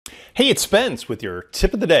Hey, it's Spence with your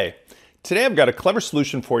tip of the day. Today I've got a clever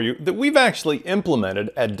solution for you that we've actually implemented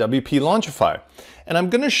at WP Launchify. And I'm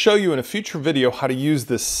going to show you in a future video how to use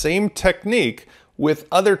this same technique with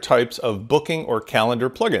other types of booking or calendar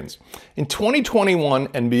plugins. In 2021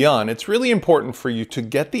 and beyond, it's really important for you to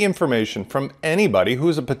get the information from anybody who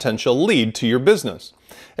is a potential lead to your business.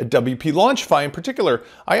 At WP Launchify in particular,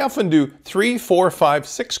 I often do 3, 4, 5,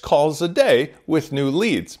 6 calls a day with new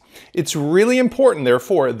leads. It's really important,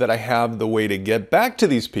 therefore, that I have the way to get back to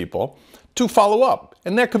these people to follow up.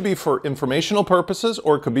 And that could be for informational purposes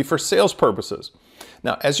or it could be for sales purposes.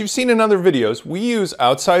 Now, as you've seen in other videos, we use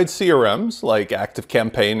outside CRMs like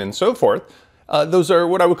ActiveCampaign and so forth. Those are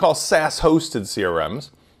what I would call SaaS hosted CRMs.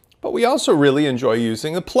 But we also really enjoy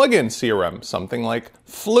using a plugin CRM, something like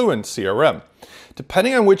FluentCRM.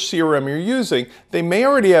 Depending on which CRM you're using, they may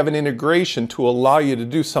already have an integration to allow you to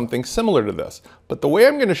do something similar to this. But the way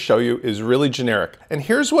I'm going to show you is really generic. And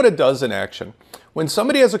here's what it does in action. When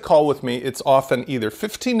somebody has a call with me, it's often either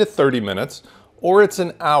 15 to 30 minutes or it's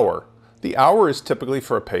an hour. The hour is typically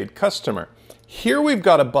for a paid customer. Here we've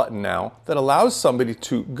got a button now that allows somebody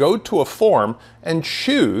to go to a form and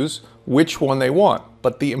choose which one they want.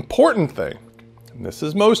 But the important thing, and this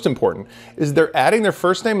is most important, is they're adding their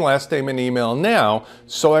first name, last name, and email now,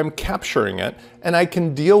 so I'm capturing it, and I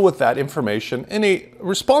can deal with that information in a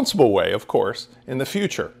responsible way, of course, in the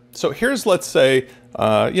future. So here's, let's say,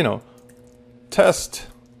 test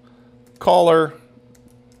caller,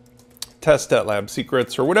 test@lab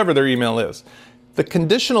secrets, or whatever their email is. The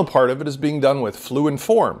conditional part of it is being done with Fluent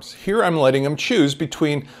Forms. Here I'm letting them choose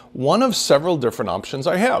between one of several different options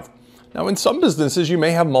I have. Now in some businesses you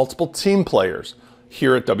may have multiple team players.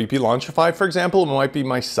 Here at WP Launchify, for example, it might be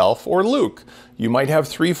myself or Luke. You might have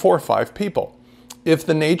 3, 4, 5 people. If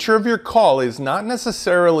the nature of your call is not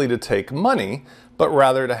necessarily to take money, but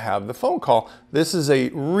rather to have the phone call, this is a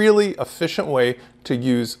really efficient way to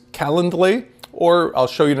use Calendly, or I'll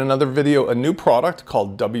show you in another video a new product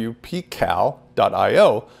called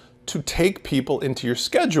WPCal.io to take people into your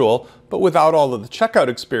schedule, but without all of the checkout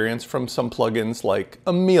experience from some plugins like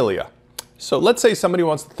Amelia. So let's say somebody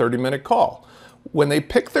wants a 30-minute call. When they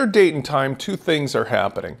pick their date and time, two things are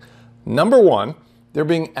happening. Number one, they're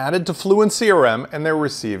being added to FluentCRM and they're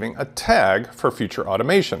receiving a tag for future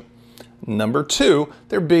automation. Number two,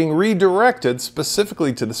 they're being redirected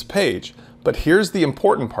specifically to this page. But here's the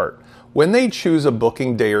important part. When they choose a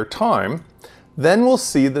booking day or time, then we'll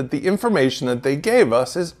see that the information that they gave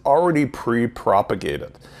us is already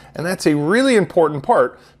pre-propagated. And that's a really important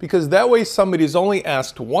part because that way somebody's only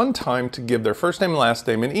asked one time to give their first name, last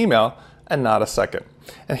name, and email, and not a second.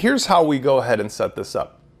 And here's how we go ahead and set this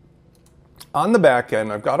up. On the back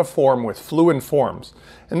end, I've got a form with Fluent Forms.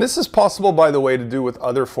 And this is possible, by the way, to do with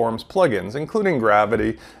other Forms plugins, including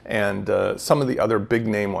Gravity and some of the other big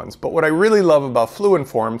name ones. But what I really love about Fluent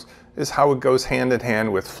Forms is how it goes hand in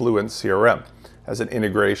hand with FluentCRM as an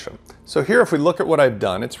integration. So here, if we look at what I've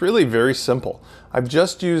done, it's really very simple. I've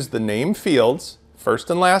just used the name fields, first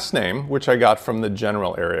and last name, which I got from the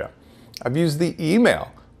general area. I've used the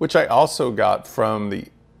email, which I also got from the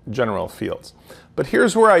general fields. But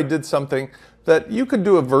here's where I did something that you could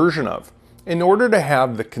do a version of. In order to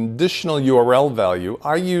have the conditional URL value,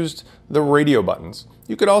 I used the radio buttons.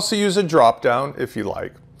 You could also use a drop-down if you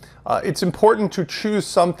like. It's important to choose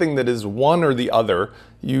something that is one or the other.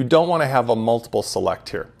 You don't want to have a multiple select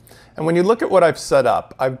here. And when you look at what I've set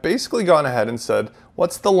up, I've basically gone ahead and said,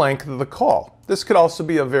 what's the length of the call? This could also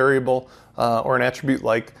be a variable or an attribute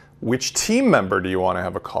like which team member do you want to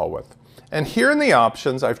have a call with? And here in the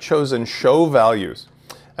options, I've chosen show values.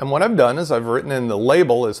 And what I've done is I've written in the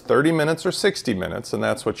label is 30 minutes or 60 minutes, and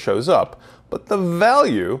that's what shows up. But the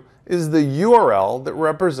value is the URL that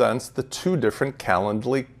represents the two different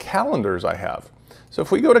Calendly calendars I have. So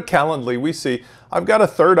if we go to Calendly, we see I've got a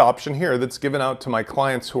third option here that's given out to my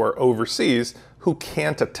clients who are overseas who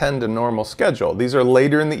can't attend a normal schedule. These are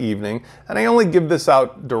later in the evening, and I only give this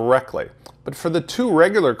out directly. But for the two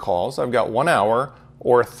regular calls, I've got 1 hour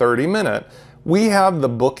or 30-minute. We have the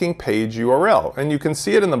booking page URL, and you can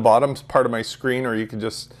see it in the bottom part of my screen, or you can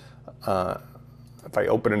just, if I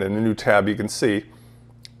open it in a new tab, you can see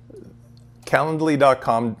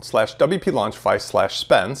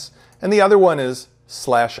calendly.com/wplaunchify/Spence, and the other one is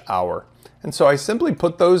 /hour. And so I simply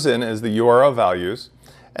put those in as the URL values,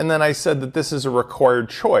 and then I said that this is a required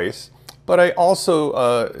choice, but I also,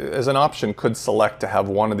 as an option, could select to have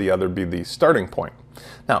one or the other be the starting point.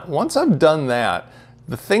 Now, once I've done that,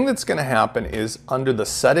 the thing that's going to happen is under the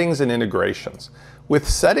settings and integrations. With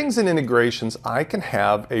settings and integrations, I can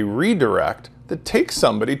have a redirect that takes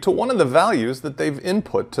somebody to one of the values that they've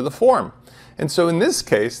input to the form. And so in this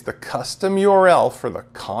case, the custom URL for the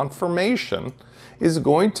confirmation is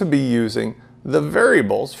going to be using the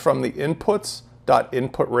variables from the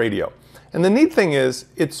inputs.inputRadio. And the neat thing is,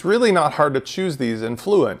 it's really not hard to choose these in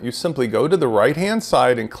Fluent. You simply go to the right-hand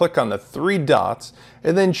side and click on the 3 dots,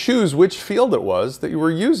 and then choose which field it was that you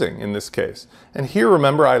were using in this case. And here,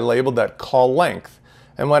 remember, I labeled that call length.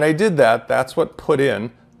 And when I did that, that's what put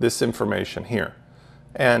in this information here.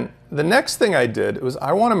 And the next thing I did was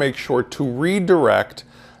I want to make sure to redirect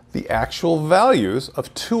the actual values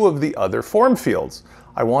of 2 of the other form fields.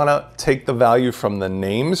 I want to take the value from the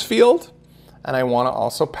names field, and I want to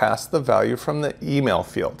also pass the value from the email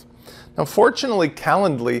field. Now, fortunately,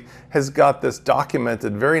 Calendly has got this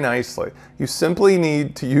documented very nicely. You simply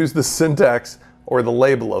need to use the syntax or the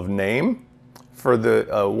label of name for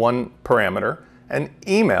the one parameter and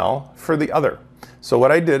email for the other. So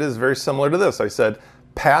what I did is very similar to this. I said,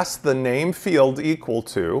 pass the name field equal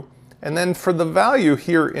to, and then for the value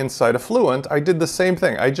here inside of Fluent, I did the same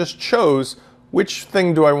thing. I just chose which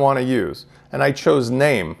thing do I want to use, and I chose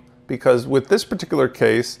name, because with this particular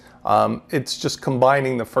case, it's just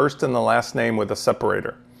combining the first and the last name with a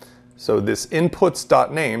separator. So this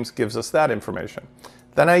inputs.names gives us that information.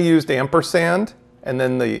 Then I used ampersand and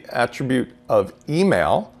then the attribute of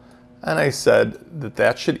email, and I said that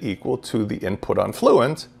that should equal to the input on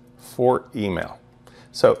Fluent for email.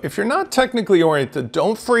 So if you're not technically oriented,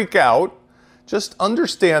 don't freak out. Just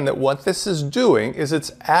understand that what this is doing is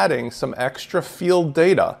it's adding some extra field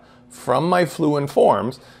data from my Fluent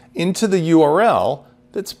Forms into the URL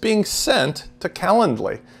that's being sent to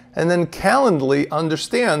Calendly. And then Calendly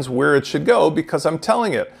understands where it should go because I'm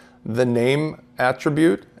telling it the name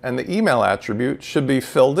attribute and the email attribute should be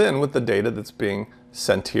filled in with the data that's being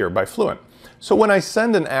sent here by Fluent. So when I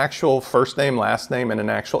send an actual first name, last name, and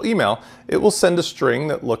an actual email, it will send a string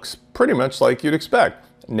that looks pretty much like you'd expect.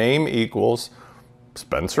 Name equals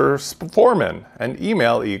Spencer Foreman, and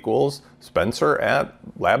email equals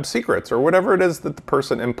Spencer@LabSecrets, or whatever it is that the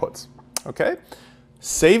person inputs. Okay?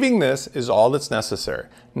 Saving this is all that's necessary.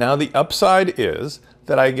 Now the upside is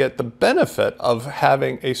that I get the benefit of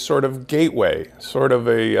having a sort of gateway, sort of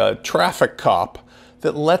a traffic cop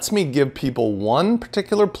that lets me give people one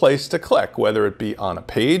particular place to click, whether it be on a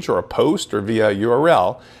page or a post or via a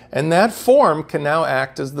URL, and that form can now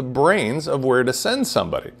act as the brains of where to send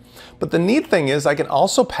somebody. But the neat thing is I can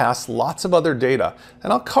also pass lots of other data,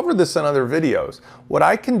 and I'll cover this in other videos. What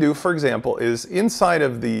I can do, for example, is inside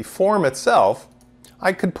of the form itself,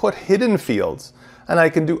 I could put hidden fields, and I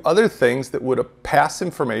can do other things that would pass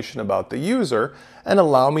information about the user and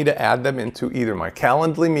allow me to add them into either my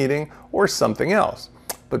Calendly meeting or something else.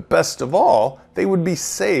 But best of all, they would be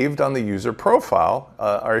saved on the user profile,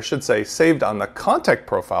 or I should say saved on the contact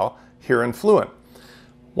profile here in Fluent.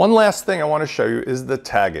 One last thing I want to show you is the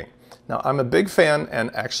tagging. Now, I'm a big fan,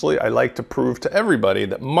 and actually I like to prove to everybody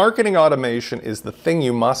that marketing automation is the thing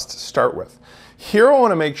you must start with. Here I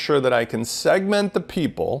want to make sure that I can segment the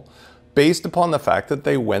people based upon the fact that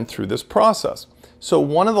they went through this process. So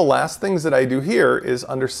one of the last things that I do here is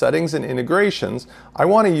under settings and integrations, I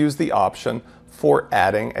want to use the option for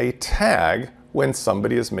adding a tag when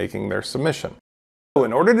somebody is making their submission. So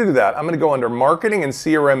in order to do that, I'm going to go under marketing and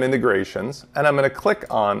CRM integrations, and I'm going to click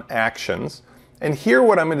on actions. And here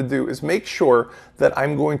what I'm going to do is make sure that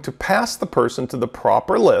I'm going to pass the person to the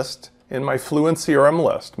proper list in my Fluent CRM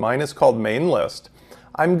list. Mine is called main list.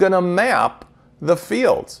 I'm going to map the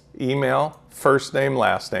fields, email, first name,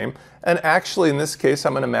 last name, and actually in this case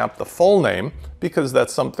I'm going to map the full name because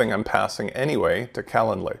that's something I'm passing anyway to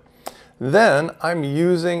Calendly. Then I'm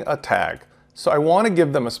using a tag. So I want to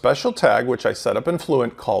give them a special tag which I set up in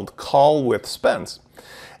Fluent called Call with Spence.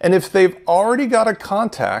 And if they've already got a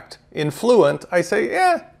contact in Fluent, I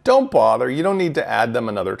say, don't bother, you don't need to add them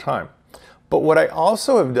another time. But what I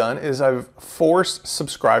also have done is I've force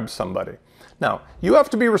subscribed somebody. Now, you have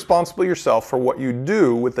to be responsible yourself for what you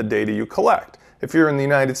do with the data you collect. If you're in the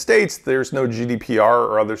United States, there's no GDPR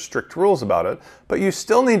or other strict rules about it, but you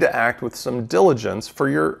still need to act with some diligence for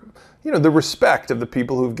the respect of the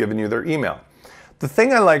people who've given you their email. The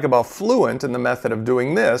thing I like about Fluent and the method of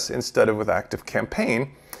doing this instead of with ActiveCampaign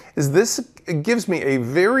is this gives me a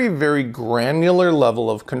very, very granular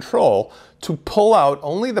level of control to pull out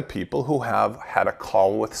only the people who have had a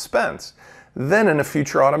call with Spence. Then in a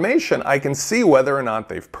future automation, I can see whether or not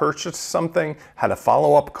they've purchased something, had a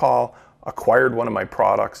follow-up call, acquired one of my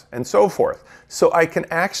products, and so forth. So I can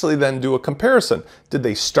actually then do a comparison. Did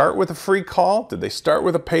they start with a free call? Did they start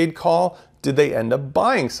with a paid call? Did they end up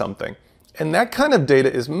buying something? And that kind of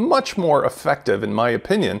data is much more effective, in my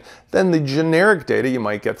opinion, than the generic data you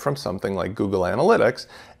might get from something like Google Analytics.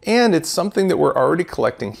 And it's something that we're already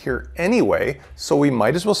collecting here anyway, so we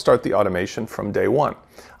might as well start the automation from day one.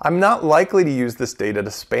 I'm not likely to use this data to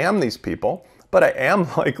spam these people, but I am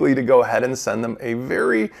likely to go ahead and send them a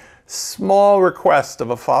very small request of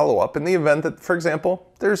a follow-up in the event that, for example,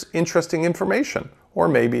 there's interesting information, or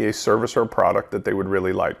maybe a service or a product that they would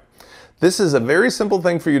really like. This is a very simple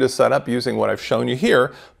thing for you to set up using what I've shown you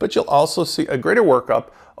here, but you'll also see a greater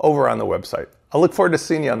workup over on the website. I look forward to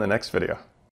seeing you on the next video.